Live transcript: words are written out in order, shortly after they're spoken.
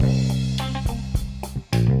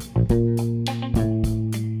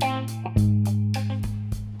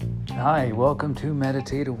Hi, welcome to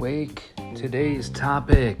Meditate Awake. Today's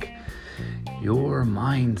topic, your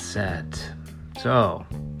mindset. So,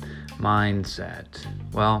 mindset.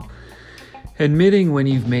 Well, admitting when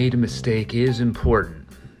you've made a mistake is important,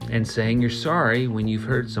 and saying you're sorry when you've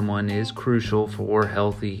hurt someone is crucial for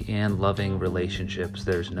healthy and loving relationships,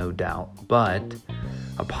 there's no doubt. But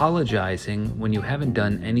apologizing when you haven't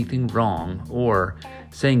done anything wrong or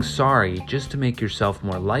saying sorry just to make yourself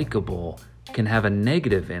more likable can have a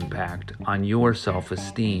negative impact on your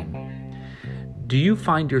self-esteem. Do you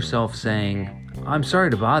find yourself saying, "I'm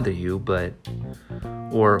sorry to bother you, but,"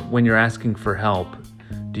 or when you're asking for help,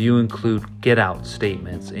 do you include get-out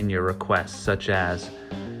statements in your requests, such as,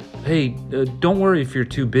 "Hey, don't worry if you're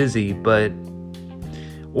too busy, but,"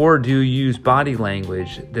 or do you use body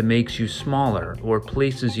language that makes you smaller or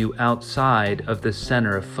places you outside of the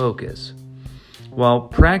center of focus? While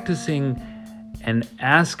practicing and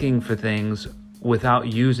asking for things without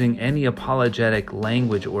using any apologetic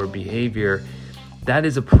language or behavior, that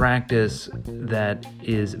is a practice that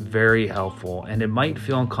is very helpful, and it might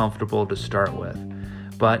feel uncomfortable to start with.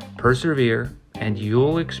 But persevere, and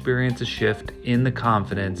you'll experience a shift in the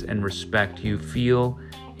confidence and respect you feel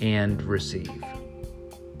and receive.